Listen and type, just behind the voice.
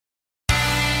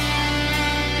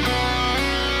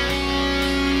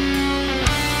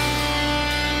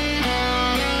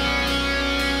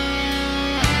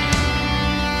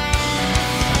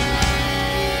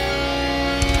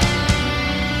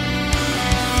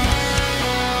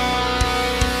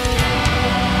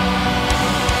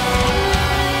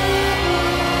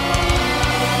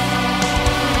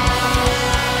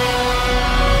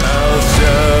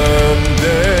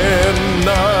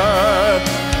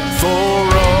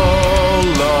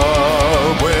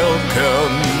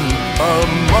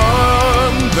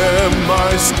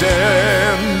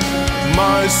stand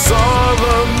my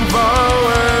solemn vow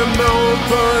and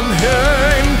open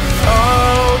hand,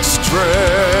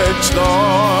 outstretched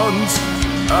arms.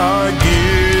 I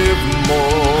give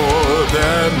more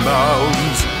than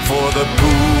mountains for the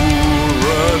poor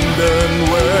and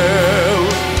unwell.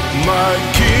 My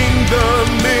kingdom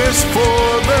is for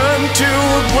them to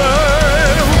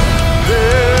dwell.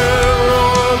 There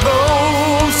are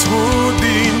those who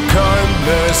deem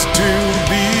kindness to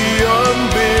be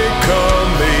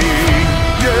unbecoming,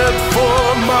 yet for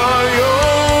my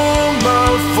own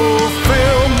I'll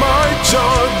fulfill my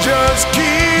charge as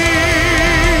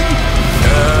king.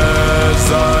 As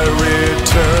I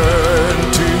return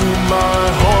to my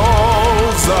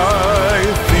halls, I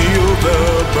feel the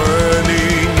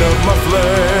burning of my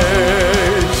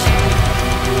flesh.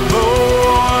 Though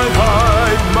I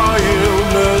hide my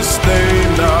illness, they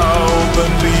now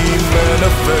openly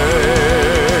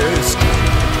manifest.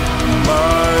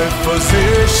 My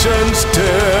physicians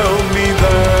tell me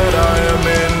that I am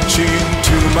inching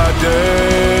to my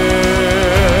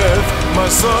death. My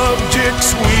subjects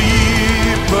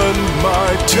weep and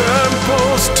my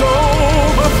temples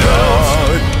toll. The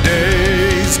dark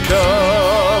days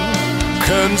come,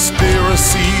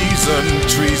 conspiracies and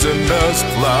treasonous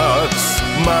plots.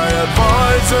 My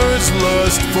advisors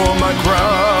lust for my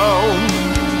crown,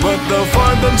 but they'll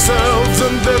find themselves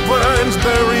and their plans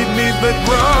buried neath the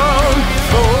ground.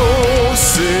 Oh,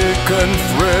 sick and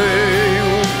frail,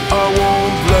 I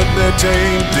won't let their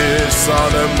taint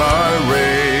dishonor my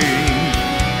reign.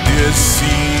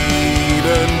 Deceit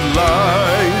and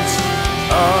lies,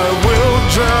 I will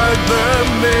drag them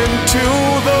into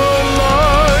the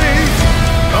light.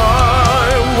 I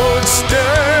would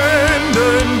stand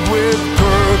and with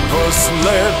purpose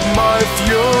let my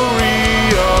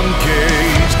fury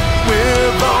uncage.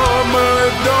 With armor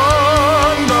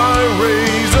donned, I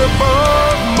raise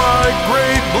above my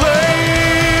great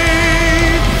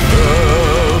blade. The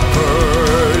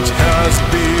purge has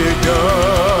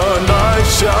begun. I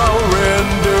shall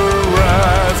render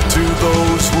wrath to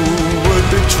those who would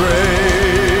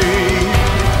betray.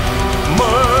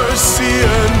 Mercy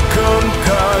and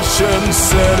compassion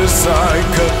set aside,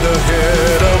 cut the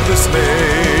head of the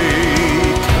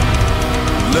snake.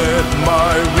 Let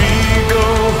my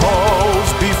regal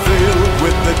halls be filled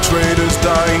with the traitor's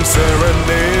dying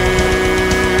serenade.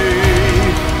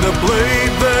 The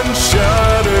blade then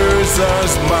shatters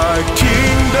as my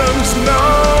kingdom's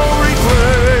now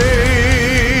reclaimed.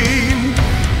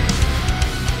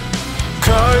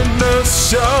 Kindness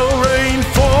shall reign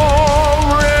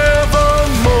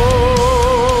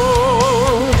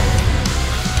forevermore.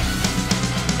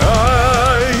 I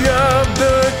am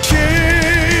the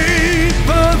king,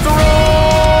 the throne.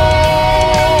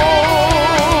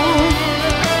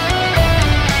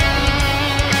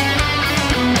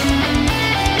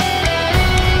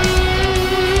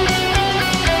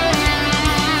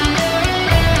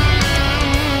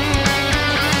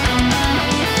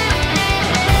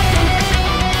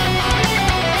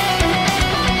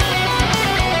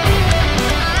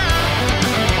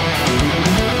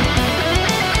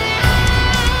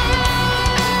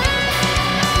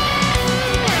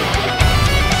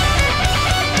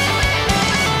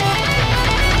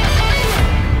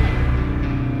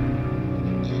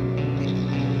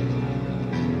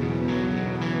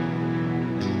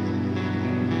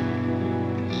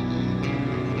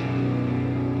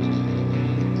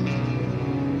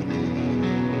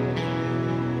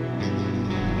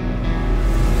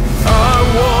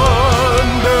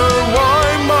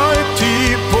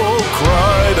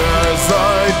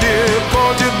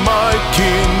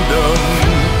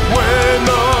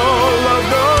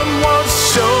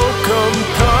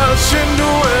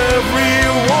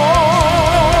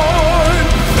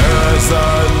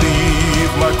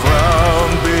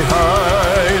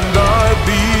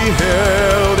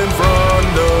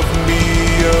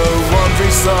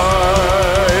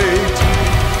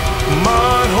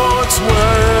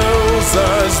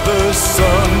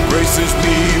 Graces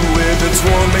me with its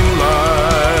warming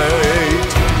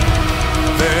light.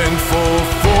 Thankful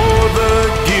for the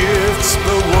gifts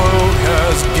the world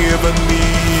has given me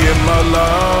in my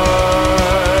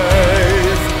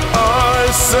life. I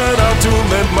set out to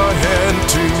lend my hand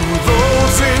to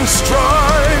those in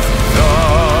strife.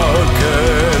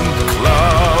 Darkened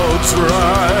clouds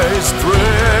rise,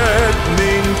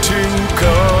 threatening to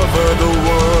cover the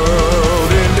world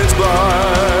in its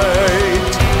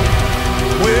light.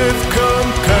 With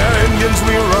companions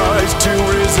we rise to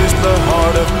resist the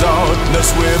heart of darkness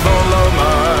with all our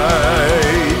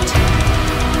might.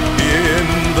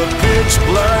 In the pitch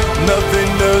black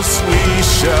nothingness we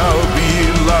shall be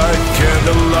like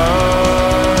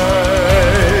candlelight.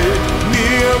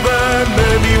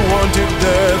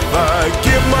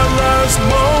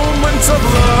 of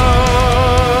love.